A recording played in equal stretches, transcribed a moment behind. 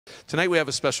Tonight we have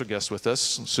a special guest with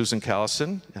us, Susan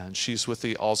Callison, and she's with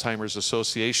the Alzheimer's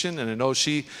Association. And I know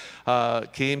she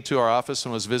came to our office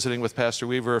and was visiting with Pastor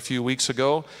Weaver a few weeks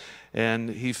ago, and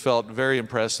he felt very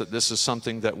impressed that this is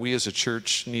something that we as a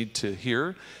church need to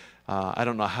hear. I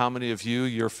don't know how many of you,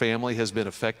 your family has been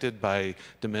affected by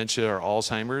dementia or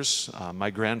Alzheimer's. My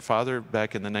grandfather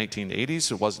back in the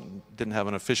 1980s, didn't have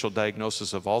an official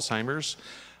diagnosis of Alzheimer's,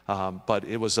 but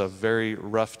it was a very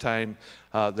rough time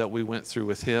that we went through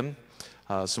with him.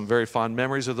 Some very fond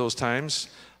memories of those times,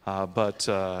 but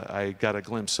I got a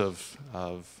glimpse of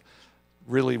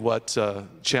really what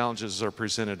challenges are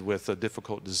presented with a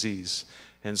difficult disease.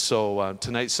 And so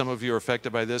tonight some of you are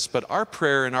affected by this, but our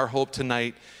prayer and our hope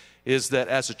tonight is that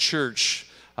as a church,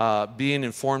 being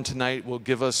informed tonight will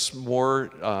give us more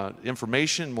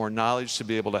information, more knowledge to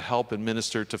be able to help and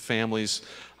minister to families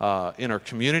in our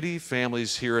community,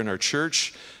 families here in our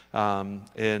church, and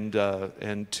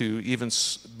to even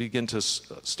begin to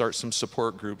start some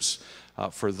support groups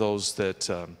for those that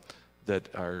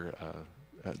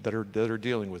are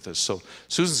dealing with this. So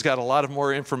Susan's got a lot of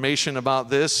more information about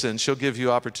this, and she'll give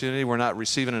you opportunity. We're not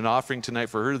receiving an offering tonight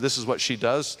for her. This is what she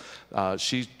does.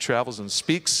 She travels and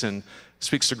speaks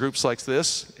to groups like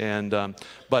this, and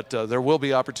but there will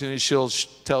be opportunities. She'll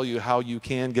tell you how you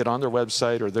can get on their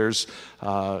website, or there's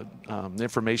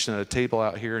information at a table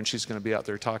out here, and she's going to be out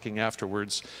there talking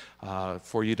afterwards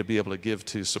for you to be able to give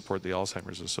to support the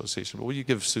Alzheimer's Association. But will you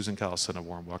give Susan Callison a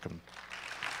warm welcome?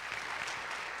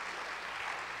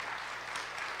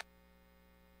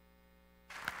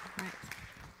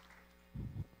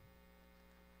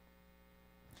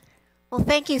 Well,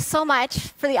 thank you so much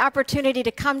for the opportunity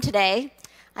to come today.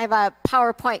 I have a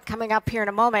PowerPoint coming up here in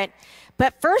a moment.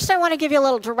 But first, I want to give you a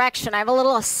little direction. I have a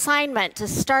little assignment to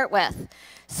start with.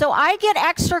 So I get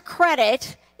extra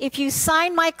credit if you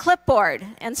sign my clipboard.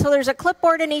 And so there's a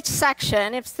clipboard in each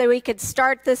section. If so we could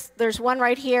start this, there's one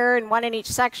right here and one in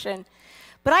each section.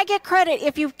 But I get credit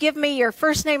if you give me your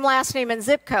first name, last name, and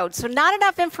zip code. So not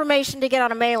enough information to get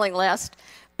on a mailing list,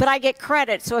 but I get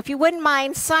credit. So if you wouldn't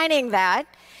mind signing that.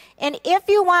 And if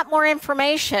you want more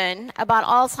information about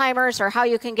Alzheimer's or how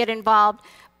you can get involved,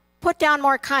 put down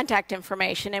more contact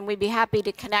information, and we'd be happy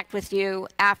to connect with you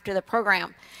after the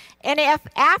program. And if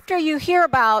after you hear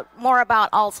more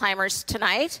about Alzheimer's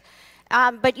tonight,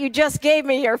 but you just gave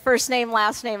me your first name,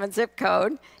 last name, and zip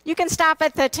code, you can stop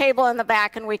at the table in the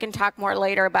back, and we can talk more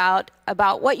later about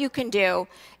what you can do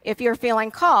if you're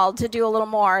feeling called to do a little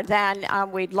more. Then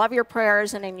we'd love your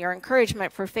prayers and your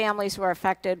encouragement for families who are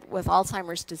affected with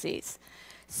Alzheimer's disease.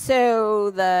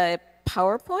 So the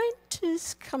PowerPoint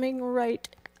is coming right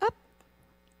up.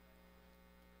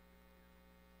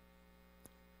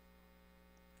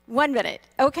 One minute.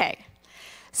 Okay.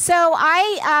 So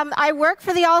I work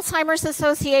for the Alzheimer's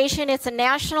Association. It's a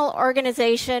national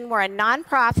organization. We're a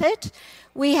nonprofit.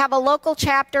 We have a local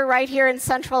chapter right here in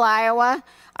central Iowa.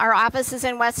 Our office is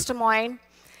in West Des Moines.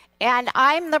 And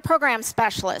I'm the program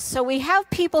specialist. So we have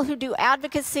people who do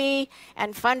advocacy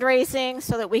and fundraising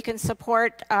so that we can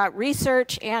support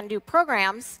research and do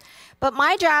programs. But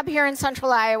my job here in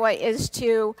central Iowa is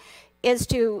to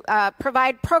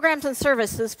provide programs and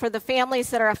services for the families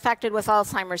that are affected with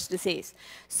Alzheimer's disease.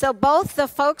 So both the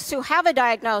folks who have a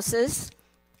diagnosis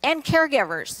and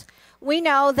caregivers. We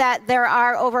know that there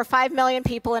are over 5 million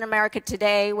people in America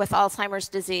today with Alzheimer's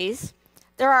disease.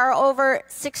 There are over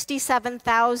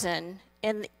 67,000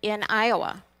 in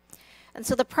Iowa. And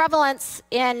so the prevalence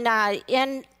in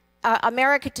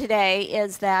America today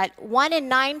is that 1 in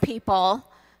 9 people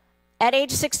at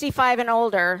age 65 and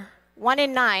older, 1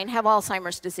 in 9 have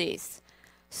Alzheimer's disease.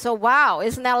 So wow,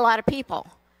 isn't that a lot of people?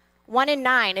 1 in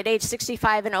 9 at age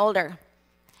 65 and older.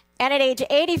 And at age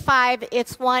 85,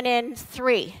 it's 1 in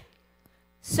 3.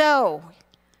 So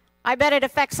I bet it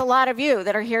affects a lot of you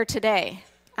that are here today.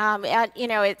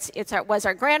 It was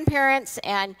our grandparents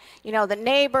and, the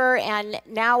neighbor, and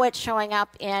now it's showing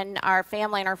up in our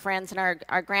family and our friends and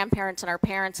our grandparents and our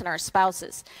parents and our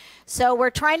spouses. So we're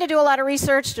trying to do a lot of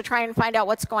research to try and find out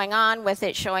what's going on with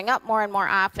it showing up more and more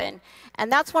often. And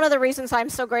that's one of the reasons I'm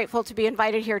so grateful to be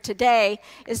invited here today,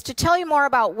 is to tell you more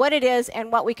about what it is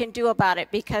and what we can do about it,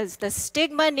 because the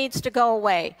stigma needs to go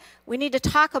away. We need to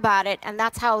talk about it, and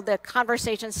that's how the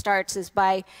conversation starts, is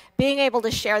by being able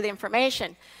to share the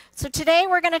information. So today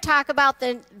we're going to talk about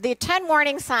the 10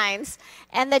 warning signs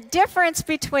and the difference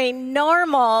between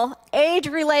normal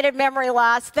age-related memory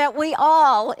loss that we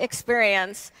all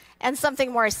experience and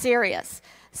something more serious.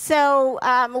 So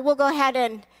we'll go ahead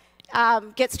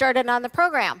and get started on the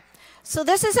program. So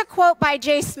this is a quote by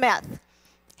Jay Smith.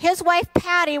 His wife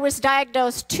Patty was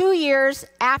diagnosed 2 years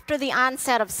after the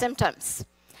onset of symptoms.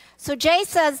 So Jay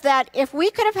says that if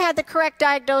we could have had the correct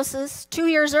diagnosis 2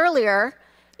 years earlier,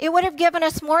 it would have given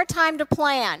us more time to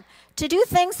plan, to do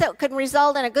things that could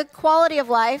result in a good quality of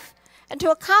life, and to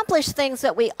accomplish things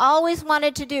that we always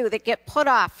wanted to do that get put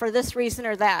off for this reason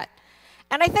or that.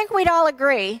 And I think we'd all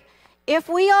agree, if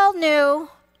we all knew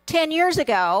 10 years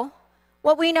ago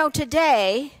what we know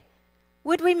today,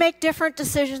 would we make different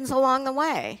decisions along the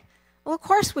way? Well, of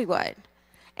course we would,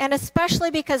 and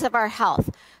especially because of our health.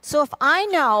 So if I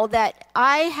know that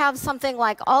I have something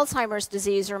like Alzheimer's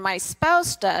disease or my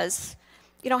spouse does,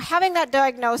 having that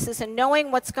diagnosis and knowing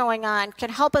what's going on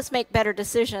can help us make better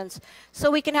decisions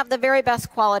so we can have the very best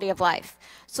quality of life.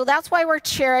 So that's why we're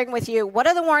sharing with you what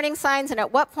are the warning signs and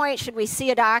at what point should we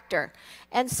see a doctor.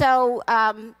 And so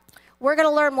we're going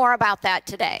to learn more about that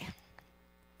today.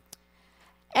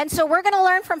 And so we're going to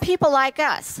learn from people like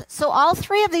us. So all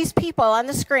three of these people on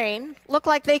the screen look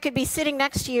like they could be sitting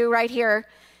next to you right here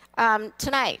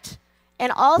tonight.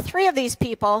 And all three of these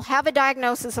people have a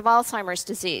diagnosis of Alzheimer's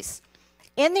disease.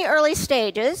 In the early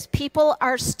stages, people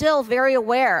are still very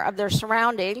aware of their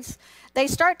surroundings. They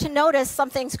start to notice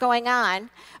something's going on,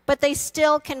 but they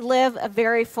still can live a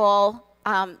very full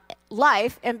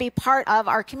life and be part of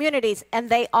our communities, and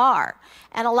they are.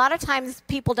 And a lot of times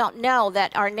people don't know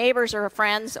that our neighbors or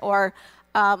friends or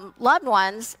loved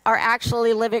ones are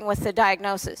actually living with the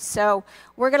diagnosis. So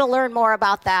we're going to learn more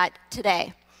about that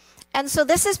today. And so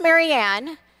this is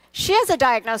Marianne. She has a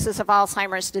diagnosis of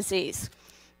Alzheimer's disease.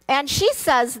 And she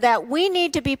says that we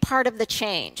need to be part of the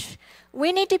change.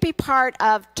 We need to be part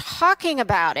of talking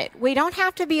about it. We don't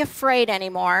have to be afraid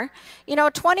anymore.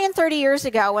 20 and 30 years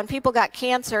ago when people got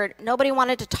cancer, nobody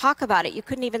wanted to talk about it. You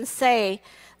couldn't even say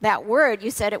that word. You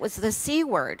said it was the C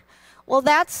word. Well,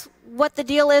 that's what the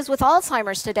deal is with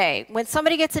Alzheimer's today. When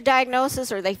somebody gets a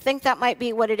diagnosis or they think that might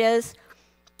be what it is,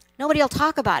 nobody will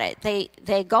talk about it.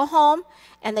 They go home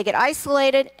and they get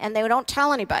isolated and they don't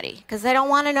tell anybody because they don't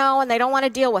want to know and they don't want to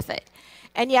deal with it.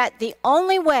 And yet the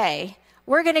only way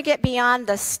we're going to get beyond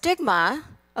the stigma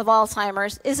of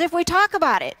Alzheimer's is if we talk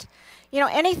about it.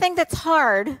 Anything that's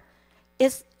hard,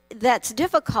 that's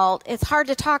difficult, it's hard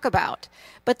to talk about.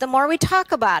 But the more we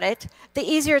talk about it, the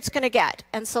easier it's going to get.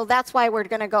 And so that's why we're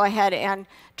going to go ahead and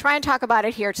try and talk about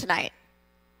it here tonight.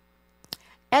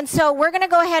 And so we're going to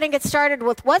go ahead and get started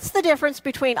with what's the difference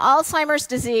between Alzheimer's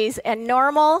disease and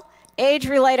normal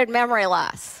age-related memory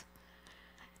loss.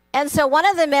 And so one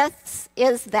of the myths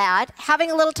is that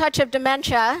having a little touch of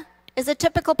dementia is a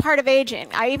typical part of aging.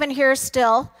 I even hear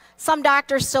still, some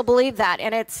doctors still believe that,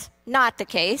 and it's not the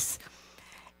case.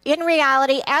 In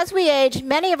reality, as we age,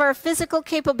 many of our physical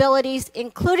capabilities,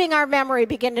 including our memory,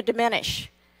 begin to diminish.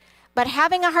 But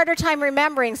having a harder time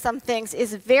remembering some things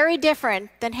is very different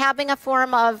than having a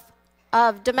form of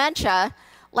dementia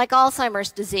like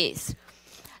Alzheimer's disease.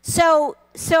 So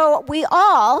we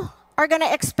all are going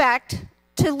to expect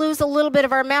to lose a little bit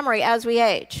of our memory as we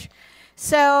age.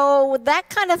 So that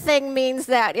kind of thing means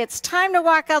that it's time to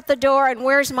walk out the door and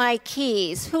where's my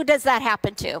keys? Who does that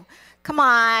happen to? Come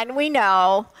on, we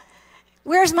know.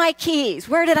 Where's my keys?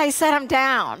 Where did I set them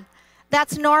down?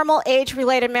 That's normal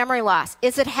age-related memory loss.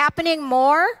 Is it happening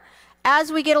more as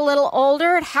we get a little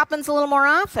older? It happens a little more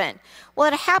often.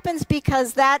 Well, it happens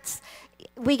because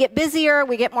we get busier,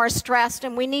 we get more stressed,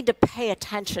 and we need to pay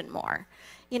attention more.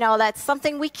 That's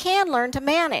something we can learn to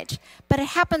manage, but it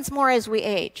happens more as we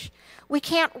age. We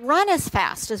can't run as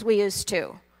fast as we used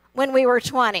to when we were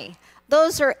 20.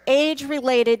 Those are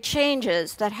age-related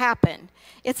changes that happen.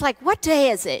 It's like, what day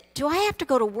is it? Do I have to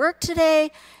go to work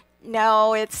today?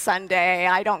 No, it's Sunday.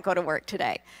 I don't go to work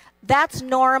today. That's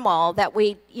normal that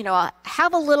we,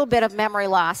 have a little bit of memory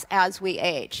loss as we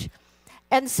age.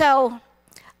 And so,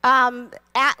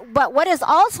 but what is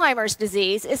Alzheimer's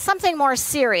disease is something more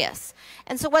serious.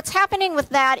 And so what's happening with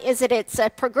that is that it's a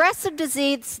progressive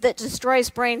disease that destroys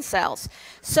brain cells.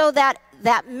 So that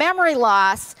memory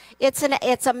loss, it's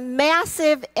a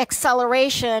massive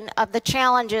acceleration of the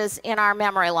challenges in our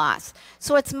memory loss.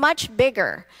 So it's much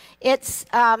bigger. It's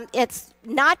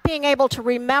not being able to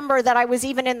remember that I was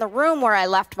even in the room where I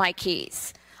left my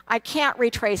keys. I can't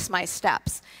retrace my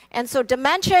steps. And so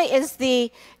dementia is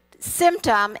the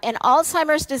symptom, and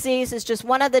Alzheimer's disease is just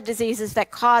one of the diseases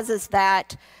that causes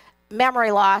that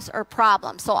memory loss or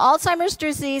problem. So Alzheimer's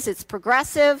disease, it's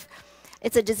progressive.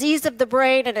 It's a disease of the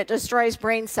brain, and it destroys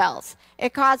brain cells.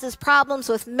 It causes problems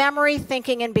with memory,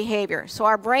 thinking, and behavior. So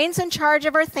our brain's in charge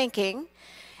of our thinking,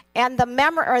 and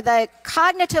the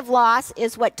cognitive loss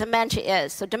is what dementia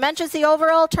is. So dementia is the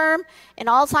overall term, and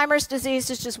Alzheimer's disease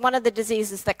is just one of the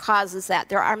diseases that causes that.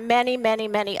 There are many, many,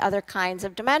 many other kinds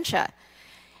of dementia.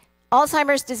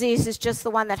 Alzheimer's disease is just the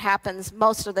one that happens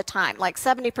most of the time, like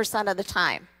 70% of the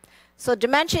time. So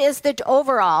dementia is the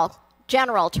overall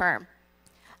general term.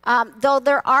 Though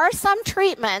there are some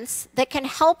treatments that can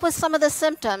help with some of the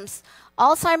symptoms,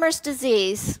 Alzheimer's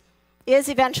disease is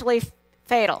eventually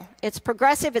fatal. It's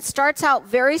progressive. It starts out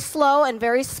very slow and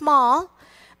very small,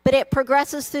 but it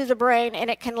progresses through the brain, and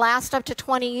it can last up to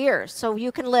 20 years. So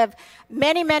you can live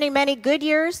many, many, many good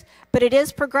years, but it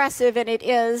is progressive, and it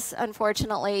is,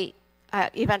 unfortunately,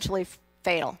 eventually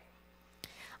fatal.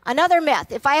 Another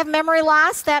myth: if I have memory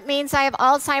loss, that means I have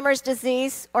Alzheimer's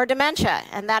disease or dementia,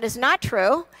 and that is not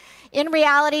true. In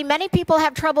reality, many people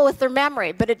have trouble with their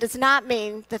memory, but it does not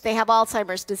mean that they have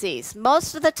Alzheimer's disease.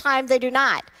 Most of the time, they do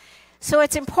not. So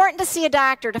it's important to see a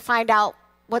doctor to find out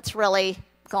what's really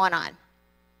going on.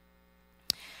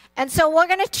 And so we're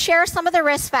going to share some of the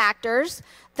risk factors.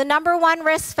 The number one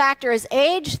risk factor is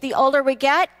age. The older we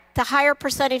get, the higher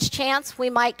percentage chance we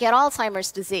might get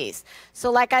Alzheimer's disease.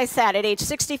 So like I said, at age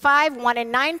 65, 1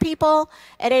 in 9 people.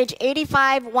 At age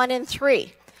 85, 1 in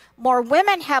 3. More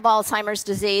women have Alzheimer's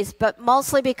disease, but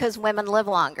mostly because women live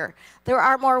longer. There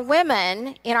are more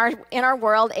women in our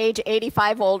world age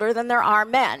 85 older than there are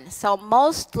men. So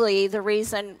mostly the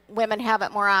reason women have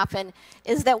it more often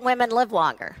is that women live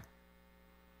longer.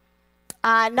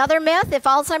 Another myth: if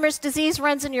Alzheimer's disease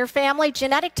runs in your family,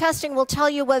 genetic testing will tell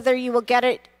you whether you will get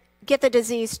the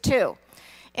disease too.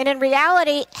 And in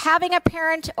reality, having a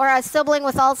parent or a sibling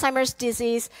with Alzheimer's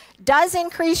disease does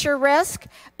increase your risk,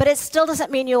 but it still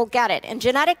doesn't mean you'll get it. And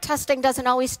genetic testing doesn't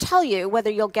always tell you whether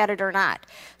you'll get it or not.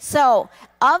 So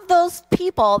of those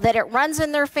people that it runs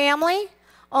in their family,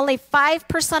 only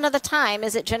 5% of the time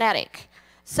is it genetic.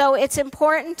 So it's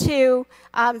important to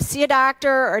see a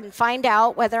doctor and find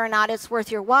out whether or not it's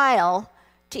worth your while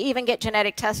to even get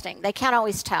genetic testing. They can't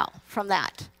always tell from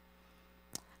that.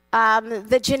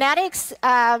 The genetics,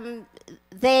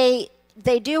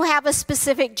 they do have a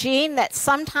specific gene that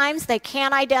sometimes they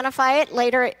can identify it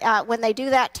later when they do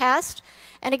that test.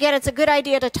 And again, it's a good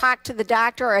idea to talk to the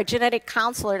doctor or a genetic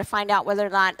counselor to find out whether or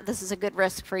not this is a good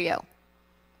risk for you.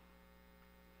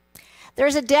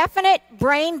 There's a definite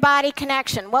brain-body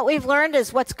connection. What we've learned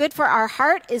is what's good for our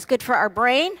heart is good for our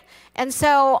brain. And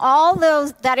so all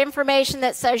that information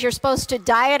that says you're supposed to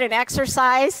diet and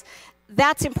exercise,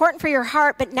 that's important for your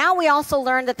heart, but now we also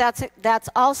learned that that's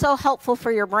also helpful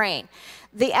for your brain.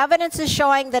 The evidence is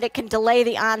showing that it can delay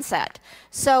the onset.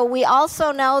 So we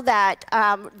also know that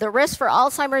the risk for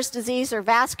Alzheimer's disease or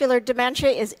vascular dementia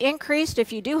is increased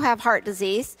if you do have heart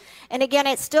disease. And again,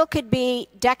 it still could be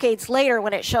decades later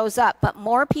when it shows up, but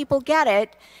more people get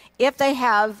it if they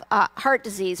have heart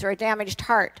disease or a damaged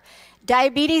heart.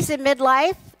 Diabetes in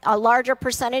midlife, a larger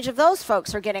percentage of those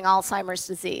folks are getting Alzheimer's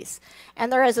disease.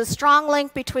 And there is a strong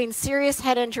link between serious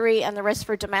head injury and the risk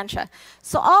for dementia.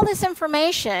 So all this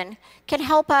information can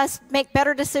help us make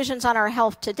better decisions on our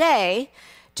health today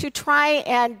to try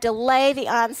and delay the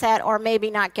onset or maybe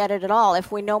not get it at all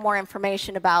if we know more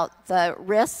information about the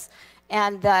risks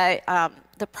and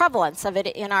the prevalence of it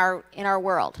in our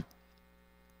world.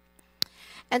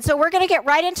 And so we're going to get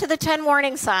right into the 10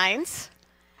 warning signs.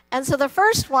 And so the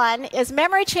first one is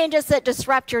memory changes that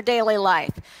disrupt your daily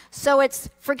life. So it's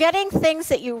forgetting things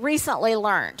that you recently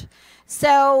learned.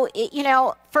 So, you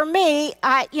know, for me,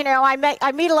 I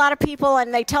meet a lot of people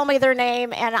and they tell me their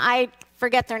name and I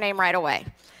forget their name right away.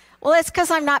 Well, it's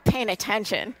because I'm not paying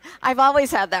attention. I've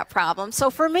always had that problem. So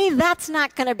for me, that's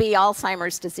not going to be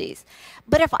Alzheimer's disease.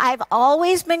 But if I've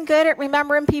always been good at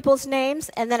remembering people's names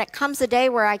and then it comes a day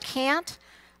where I can't,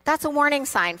 that's a warning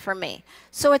sign for me.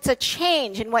 So it's a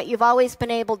change in what you've always been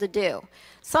able to do.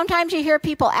 Sometimes you hear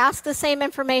people ask the same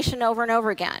information over and over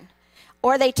again.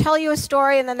 Or they tell you a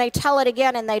story and then they tell it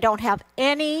again and they don't have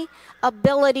any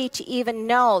ability to even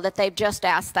know that they've just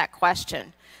asked that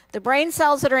question. The brain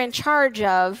cells that are in charge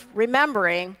of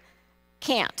remembering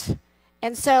can't.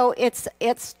 And so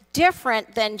it's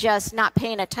different than just not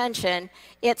paying attention.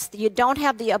 It's you don't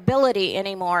have the ability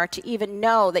anymore to even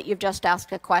know that you've just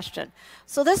asked a question.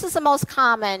 So this is the most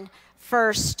common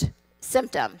first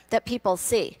symptom that people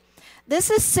see. This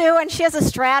is Sue, and she has a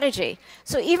strategy.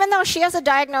 So even though she has a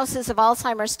diagnosis of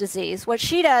Alzheimer's disease, what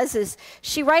she does is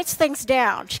she writes things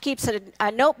down. She keeps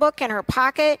a notebook in her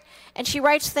pocket, and she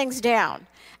writes things down.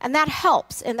 And that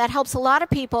helps. And that helps a lot of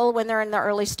people when they're in the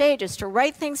early stages to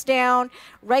write things down,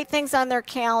 write things on their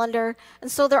calendar.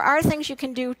 And so there are things you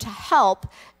can do to help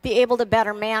be able to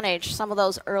better manage some of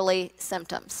those early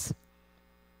symptoms.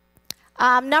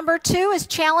 Number 2 is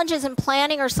challenges in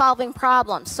planning or solving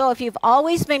problems. So if you've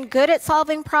always been good at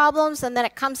solving problems and then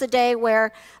it comes a day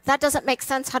where that doesn't make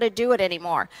sense how to do it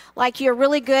anymore. Like you're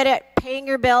really good at paying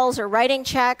your bills or writing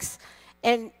checks,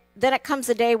 and then it comes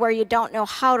a day where you don't know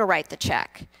how to write the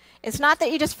check. It's not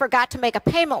that you just forgot to make a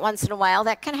payment once in a while.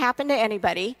 That can happen to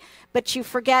anybody, but you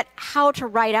forget how to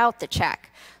write out the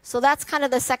check. So that's kind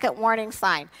of the second warning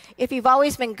sign. If you've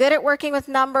always been good at working with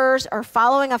numbers or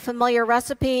following a familiar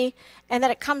recipe, and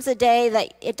then it comes a day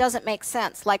that it doesn't make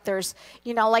sense, like there's,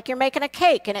 you know, like you're making a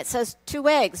cake and it says 2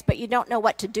 eggs, but you don't know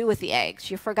what to do with the eggs.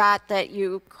 You forgot that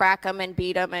you crack them and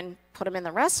beat them and put them in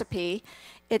the recipe.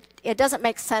 It doesn't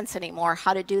make sense anymore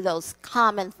how to do those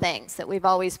common things that we've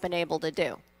always been able to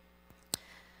do.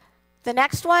 The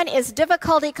next one is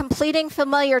difficulty completing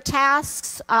familiar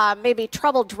tasks, maybe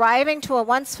trouble driving to a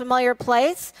once familiar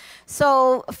place.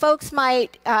 So folks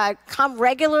might come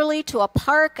regularly to a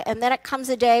park, and then it comes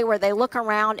a day where they look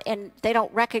around and they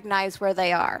don't recognize where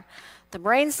they are. The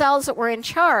brain cells that were in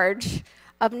charge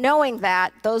of knowing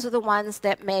that, those are the ones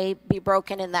that may be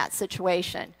broken in that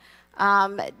situation.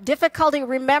 Difficulty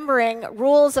remembering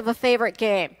rules of a favorite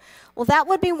game. Well, that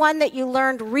would be one that you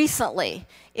learned recently.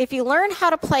 If you learn how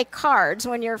to play cards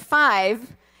when you're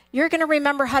 5, you're going to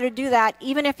remember how to do that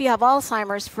even if you have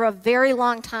Alzheimer's for a very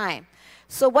long time.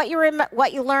 So what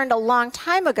you learned a long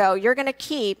time ago, you're going to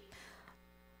keep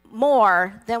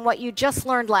more than what you just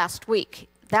learned last week.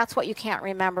 That's what you can't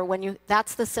remember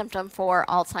that's the symptom for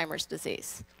Alzheimer's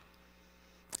disease.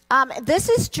 This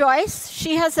is Joyce.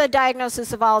 She has a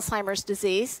diagnosis of Alzheimer's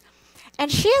disease, and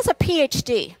she has a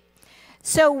PhD.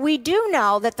 So we do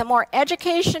know that the more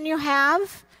education you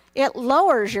have, it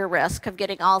lowers your risk of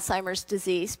getting Alzheimer's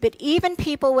disease, but even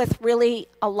people with really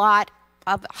a lot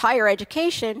of higher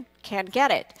education can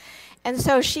get it. And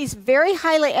so she's very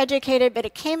highly educated, but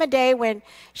it came a day when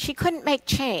she couldn't make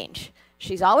change.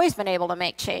 She's always been able to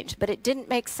make change, but it didn't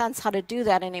make sense how to do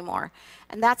that anymore.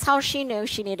 And that's how she knew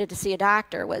she needed to see a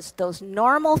doctor, was those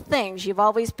normal things you've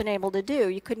always been able to do,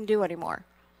 you couldn't do anymore.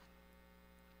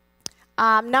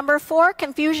 Number 4,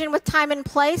 confusion with time and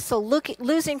place. So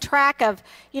losing track of,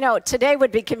 you know, today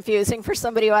would be confusing for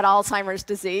somebody who had Alzheimer's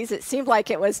disease. It seemed like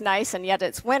it was nice, and yet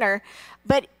it's winter.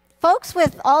 But folks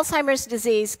with Alzheimer's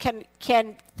disease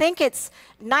can think it's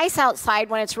nice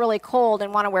outside when it's really cold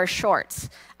and want to wear shorts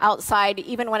outside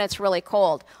even when it's really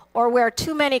cold, or wear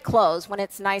too many clothes when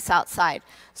it's nice outside.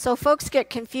 So folks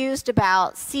get confused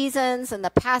about seasons and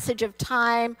the passage of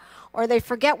time, or they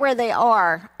forget where they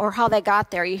are or how they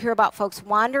got there. You hear about folks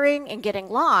wandering and getting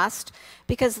lost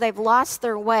because they've lost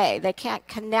their way. They can't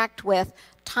connect with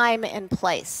time and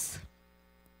place.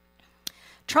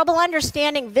 Trouble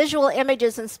understanding visual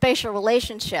images and spatial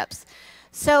relationships.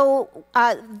 So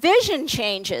vision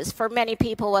changes for many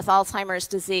people with Alzheimer's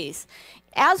disease.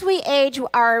 As we age,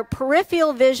 our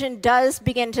peripheral vision does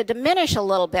begin to diminish a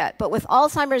little bit, but with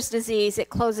Alzheimer's disease, it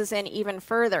closes in even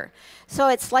further. So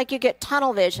it's like you get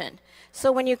tunnel vision.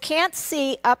 So when you can't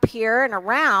see up here and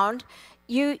around,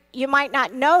 you might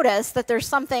not notice that there's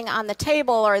something on the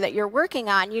table or that you're working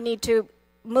on. You need to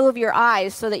move your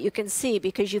eyes so that you can see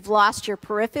because you've lost your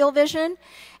peripheral vision.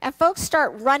 And folks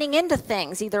start running into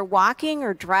things, either walking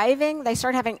or driving. They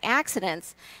start having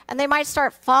accidents, and they might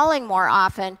start falling more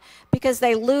often because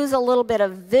they lose a little bit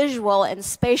of visual and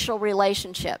spatial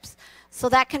relationships. So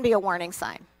that can be a warning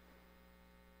sign.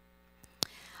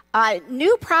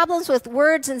 New problems with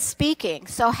words and speaking.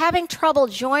 So having trouble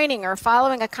joining or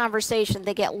following a conversation,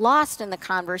 they get lost in the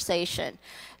conversation.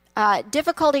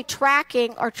 Difficulty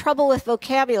tracking or trouble with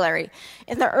vocabulary.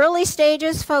 In the early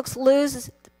stages, folks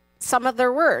lose some of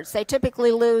their words. They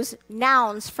typically lose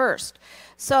nouns first.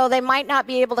 So they might not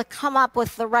be able to come up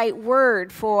with the right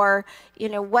word for, you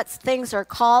know, what things are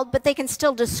called, but they can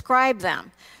still describe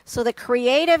them. So the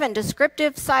creative and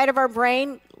descriptive side of our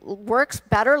brain works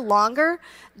better longer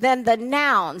than the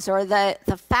nouns or the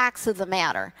facts of the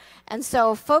matter. And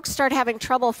so folks start having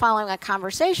trouble following a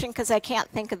conversation because they can't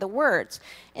think of the words.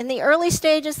 In the early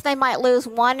stages, they might lose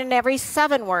 1 in every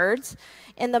 7 words.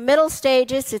 In the middle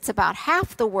stages, it's about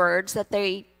half the words that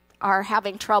they are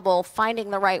having trouble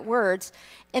finding the right words.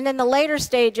 And in the later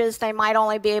stages, they might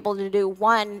only be able to do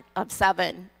 1 of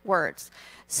 7 words.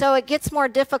 So it gets more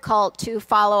difficult to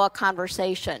follow a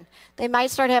conversation. They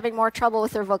might start having more trouble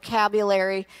with their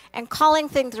vocabulary and calling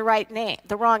things the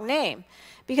wrong name.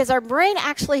 Because our brain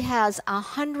actually has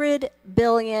 100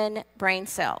 billion brain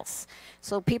cells.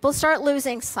 So people start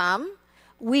losing some.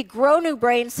 We grow new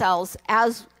brain cells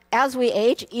as we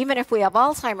age, even if we have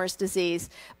Alzheimer's disease.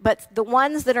 But the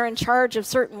ones that are in charge of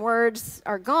certain words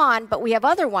are gone, but we have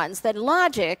other ones. Then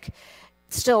logic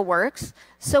still works.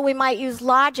 So we might use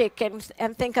logic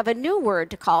and think of a new word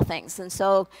to call things. And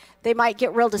so they might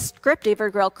get real descriptive or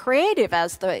real creative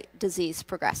as the disease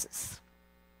progresses.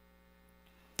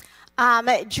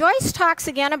 Joyce talks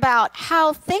again about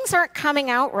how things aren't coming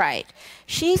out right.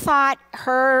 She thought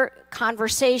her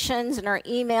conversations and her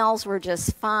emails were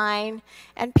just fine,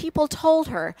 and people told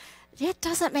her, it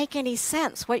doesn't make any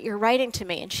sense what you're writing to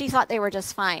me, and she thought they were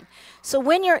just fine. So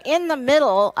when you're in the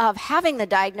middle of having the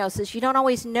diagnosis, you don't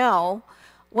always know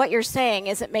what you're saying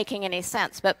isn't making any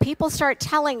sense, but people start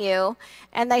telling you,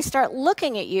 and they start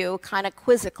looking at you kind of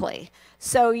quizzically.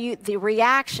 So the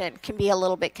reaction can be a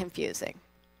little bit confusing.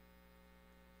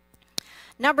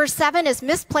 Number 7 is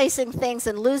misplacing things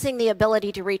and losing the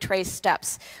ability to retrace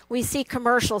steps. We see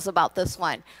commercials about this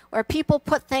one, where people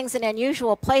put things in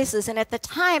unusual places, and at the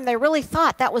time they really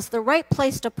thought that was the right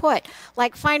place to put,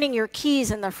 like finding your keys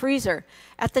in the freezer.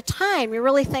 At the time, you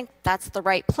really think that's the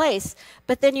right place,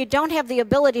 but then you don't have the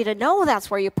ability to know that's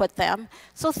where you put them,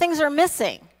 so things are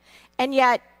missing. And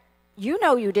yet, you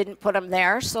know you didn't put them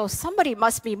there, so somebody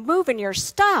must be moving your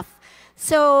stuff.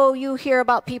 So you hear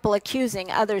about people accusing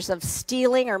others of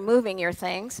stealing or moving your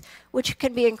things, which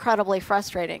can be incredibly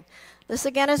frustrating. This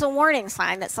again is a warning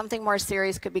sign that something more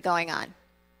serious could be going on.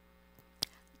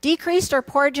 Decreased or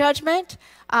poor judgment.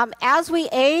 As we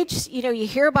age, you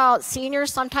hear about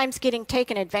seniors sometimes getting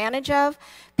taken advantage of.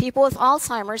 People with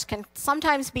Alzheimer's can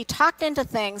sometimes be talked into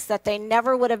things that they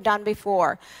never would have done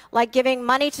before, like giving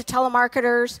money to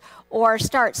telemarketers or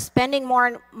start spending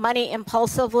more money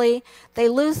impulsively. They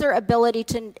lose their ability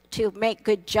to make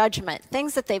good judgment.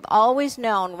 Things that they've always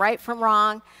known, right from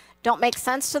wrong, don't make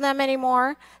sense to them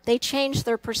anymore. They change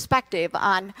their perspective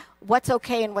on what's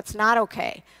okay and what's not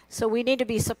okay. So we need to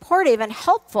be supportive and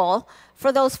helpful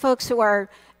for those folks who are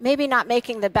maybe not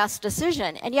making the best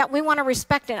decision. And yet we want to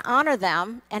respect and honor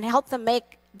them and help them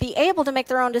be able to make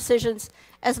their own decisions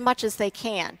as much as they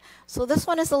can. So this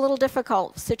one is a little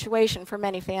difficult situation for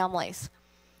many families.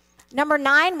 Number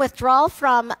 9, withdrawal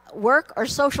from work or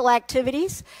social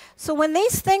activities. So when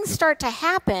these things start to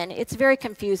happen, it's very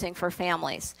confusing for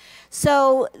families.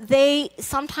 So they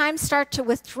sometimes start to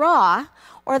withdraw,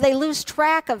 or they lose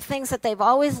track of things that they've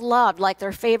always loved, like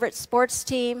their favorite sports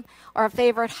team or a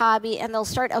favorite hobby, and they'll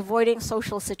start avoiding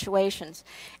social situations.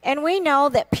 And we know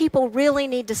that people really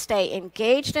need to stay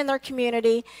engaged in their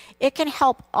community. It can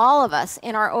help all of us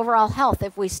in our overall health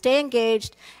if we stay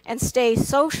engaged and stay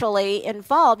socially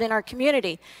involved in our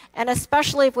community, and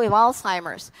especially if we have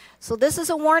Alzheimer's. So this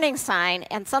is a warning sign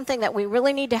and something that we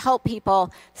really need to help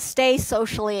people stay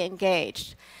socially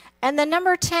engaged. And then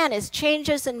number 10 is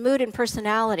changes in mood and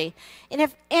personality. And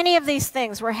if any of these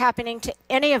things were happening to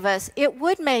any of us, it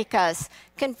would make us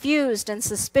confused and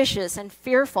suspicious and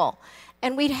fearful.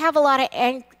 And we'd have a lot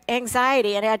of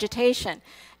anxiety and agitation.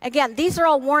 Again, these are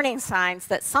all warning signs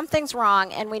that something's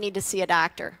wrong and we need to see a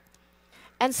doctor.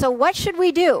 And so what should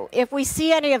we do if we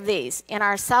see any of these in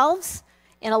ourselves,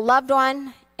 in a loved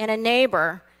one, in a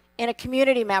neighbor, in a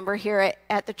community member here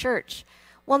at the church?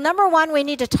 Well, number 1, we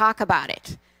need to talk about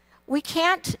it. We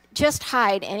can't just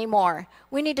hide anymore.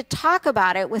 We need to talk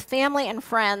about it with family and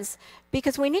friends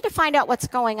because we need to find out what's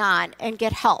going on and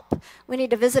get help. We need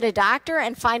to visit a doctor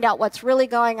and find out what's really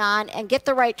going on and get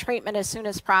the right treatment as soon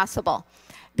as possible.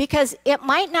 Because it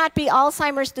might not be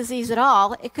Alzheimer's disease at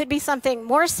all. It could be something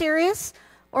more serious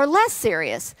or less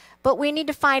serious, but we need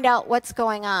to find out what's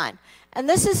going on. And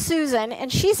this is Susan, and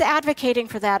she's advocating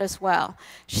for that as well.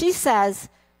 She says,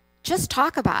 just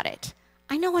talk about it.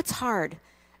 I know it's hard.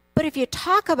 But if you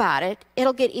talk about it,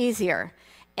 it'll get easier.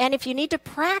 And if you need to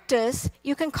practice,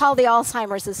 you can call the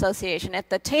Alzheimer's Association. At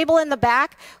the table in the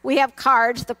back, we have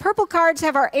cards. The purple cards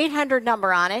have our 800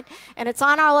 number on it, and it's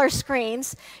on all our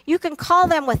screens. You can call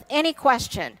them with any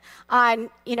question on,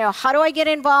 how do I get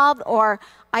involved, or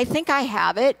I think I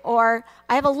have it, or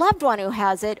I have a loved one who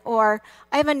has it, or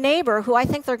I have a neighbor who I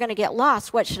think they're going to get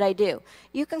lost. What should I do?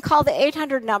 You can call the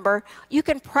 800 number. You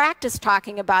can practice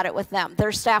talking about it with them.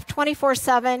 They're staffed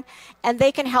 24/7, and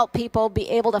they can help people be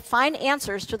able to find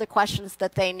answers to the questions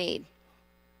that they need.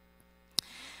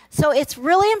 So it's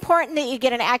really important that you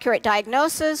get an accurate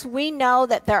diagnosis. We know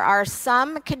that there are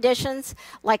some conditions,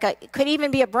 like it could even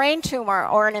be a brain tumor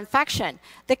or an infection,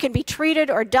 that can be treated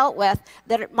or dealt with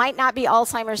that it might not be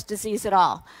Alzheimer's disease at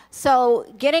all.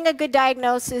 So getting a good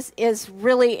diagnosis is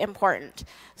really important.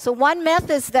 So one myth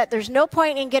is that there's no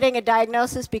point in getting a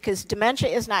diagnosis because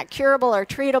dementia is not curable or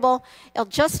treatable. It'll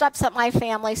just upset my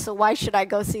family, so why should I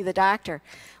go see the doctor?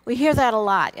 We hear that a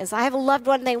lot. As I have a loved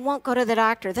one, they won't go to the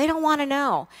doctor. They don't want to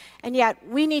know. And yet,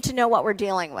 we need to know what we're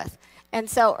dealing with. And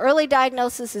so early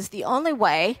diagnosis is the only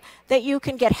way that you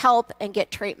can get help and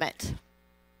get treatment.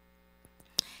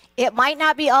 It might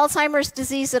not be Alzheimer's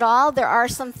disease at all. There are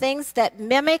some things that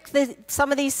mimic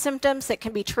some of these symptoms that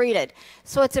can be treated.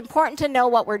 So it's important to know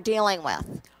what we're dealing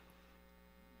with.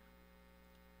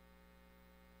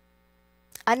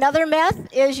 Another myth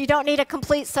is you don't need a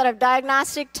complete set of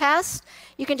diagnostic tests.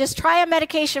 You can just try a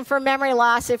medication for memory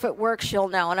loss. If it works, you'll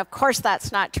know. And of course,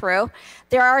 that's not true.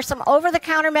 There are some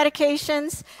over-the-counter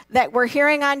medications that we're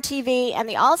hearing on TV, and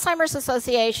the Alzheimer's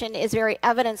Association is very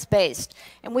evidence-based.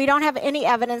 And we don't have any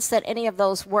evidence that any of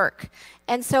those work.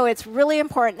 And so it's really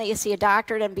important that you see a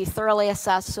doctor and be thoroughly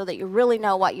assessed so that you really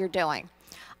know what you're doing.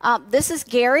 This is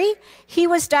Gary. He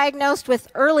was diagnosed with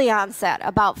early onset.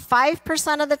 About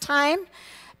 5% of the time,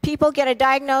 people get a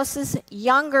diagnosis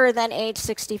younger than age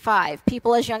 65.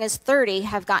 People as young as 30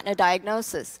 have gotten a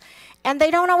diagnosis. And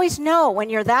they don't always know. When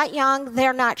you're that young,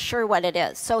 they're not sure what it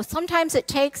is. So sometimes it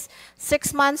takes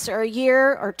 6 months or a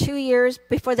year or 2 years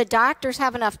before the doctors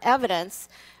have enough evidence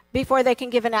before they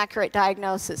can give an accurate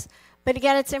diagnosis. But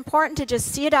again, it's important to just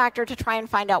see a doctor to try and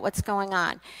find out what's going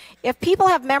on. If people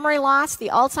have memory loss, the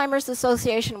Alzheimer's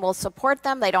Association will support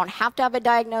them. They don't have to have a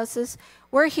diagnosis.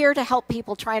 We're here to help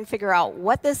people try and figure out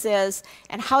what this is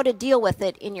and how to deal with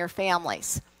it in your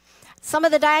families. Some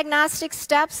of the diagnostic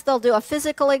steps, they'll do a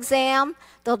physical exam,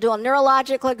 they'll do a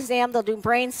neurological exam, they'll do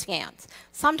brain scans.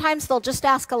 Sometimes they'll just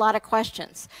ask a lot of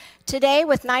questions. Today,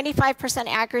 with 95%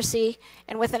 accuracy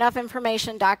and with enough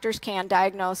information, doctors can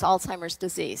diagnose Alzheimer's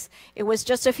disease. It was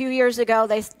just a few years ago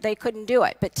they couldn't do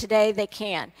it, but today they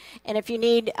can. And if you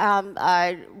need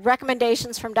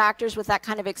recommendations from doctors with that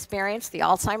kind of experience, the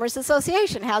Alzheimer's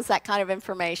Association has that kind of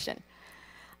information.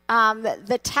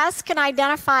 The test can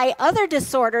identify other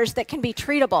disorders that can be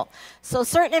treatable. So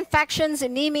certain infections,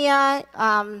 anemia,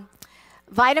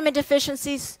 vitamin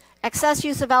deficiencies, excess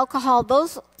use of alcohol,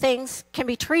 those things can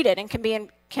be treated and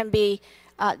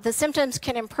the symptoms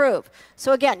can improve.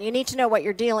 So again, you need to know what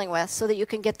you're dealing with so that you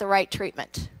can get the right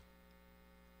treatment.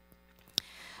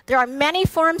 There are many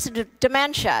forms of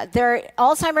dementia.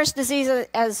 Alzheimer's disease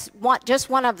is just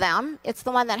one of them. It's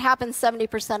the one that happens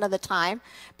 70% of the time.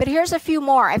 But here's a few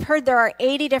more. I've heard there are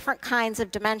 80 different kinds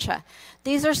of dementia.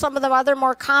 These are some of the other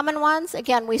more common ones.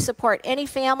 Again, we support any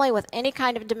family with any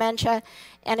kind of dementia.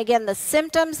 And again, the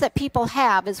symptoms that people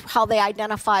have is how they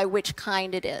identify which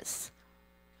kind it is.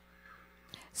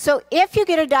 So if you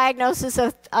get a diagnosis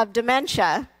of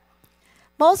dementia,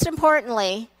 most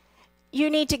importantly, you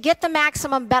need to get the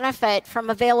maximum benefit from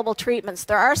available treatments.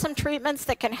 There are some treatments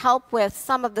that can help with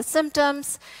some of the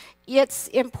symptoms. It's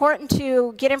important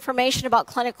to get information about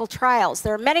clinical trials.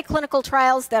 There are many clinical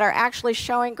trials that are actually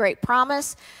showing great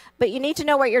promise, but you need to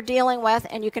know what you're dealing with,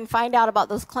 and you can find out about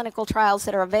those clinical trials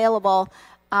that are available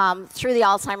through the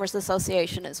Alzheimer's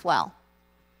Association as well.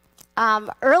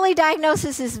 Early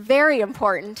diagnosis is very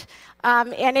important,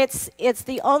 and it's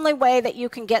the only way that you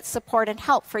can get support and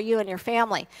help for you and your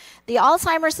family. The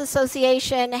Alzheimer's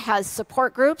Association has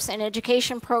support groups and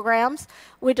education programs.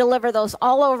 We deliver those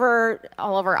all over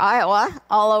Iowa,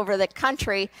 all over the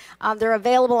country. They're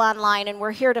available online, and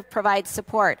we're here to provide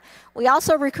support. We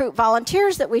also recruit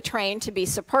volunteers that we train to be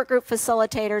support group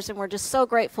facilitators, and we're just so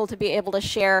grateful to be able to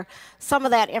share some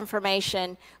of that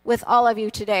information with all of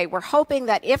you today. We're hoping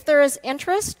that if there is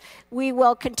interest, we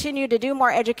will continue to do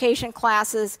more education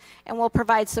classes, and we'll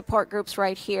provide support groups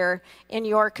right here in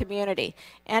your community.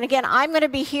 And again, I'm going to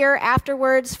be here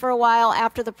afterwards for a while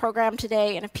after the program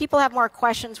today, and if people have more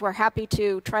questions, we're happy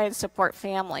to try and support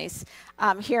families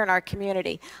here in our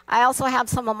community. I also have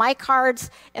some of my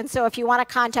cards, and so if you want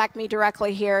to contact me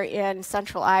directly here in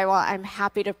Central Iowa, I'm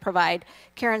happy to provide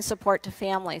care and support to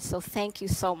families. So thank you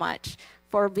so much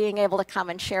for being able to come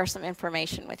and share some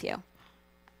information with you.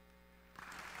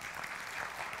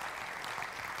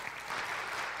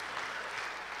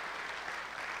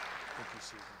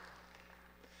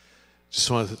 Just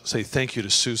want to say thank you to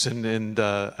Susan, and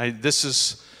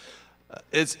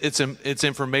it's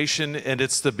information, and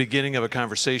it's the beginning of a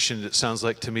conversation. It sounds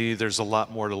like to me there's a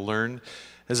lot more to learn.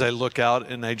 As I look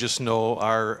out, and I just know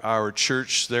our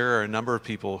church, there are a number of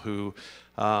people who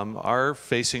are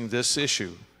facing this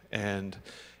issue, and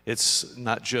it's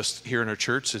not just here in our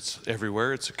church, it's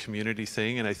everywhere. It's a community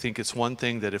thing, and I think it's one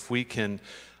thing that if we can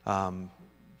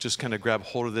just kind of grab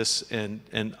hold of this and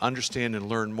understand and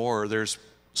learn more, there's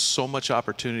so much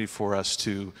opportunity for us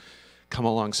to come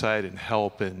alongside and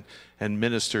help and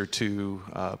minister to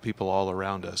people all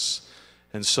around us.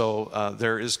 And so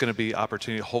there is going to be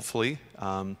opportunity, hopefully,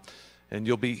 and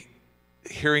you'll be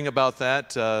hearing about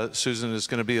that. Susan is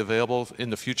going to be available in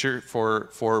the future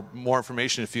for more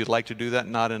information if you'd like to do that,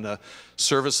 not in a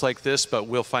service like this, but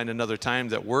we'll find another time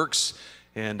that works.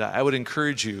 And I would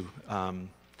encourage you,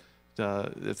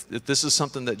 if this is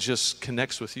something that just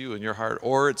connects with you in your heart,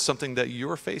 or it's something that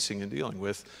you're facing and dealing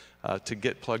with, to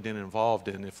get plugged in and involved.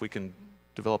 And if we can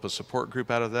develop a support group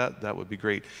out of that, that would be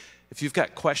great. if you've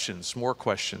got questions, more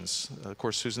questions, of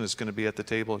course, Susan is going to be at the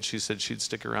table, and she said she'd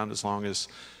stick around as long as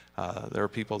there are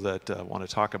people that want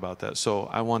to talk about that. So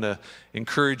I want to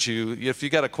encourage you, if you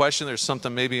got a question, there's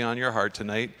something maybe on your heart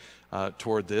tonight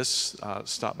toward this,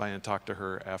 stop by and talk to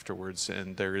her afterwards.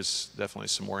 And there is definitely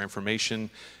some more information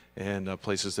and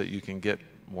places that you can get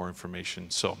more information.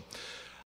 So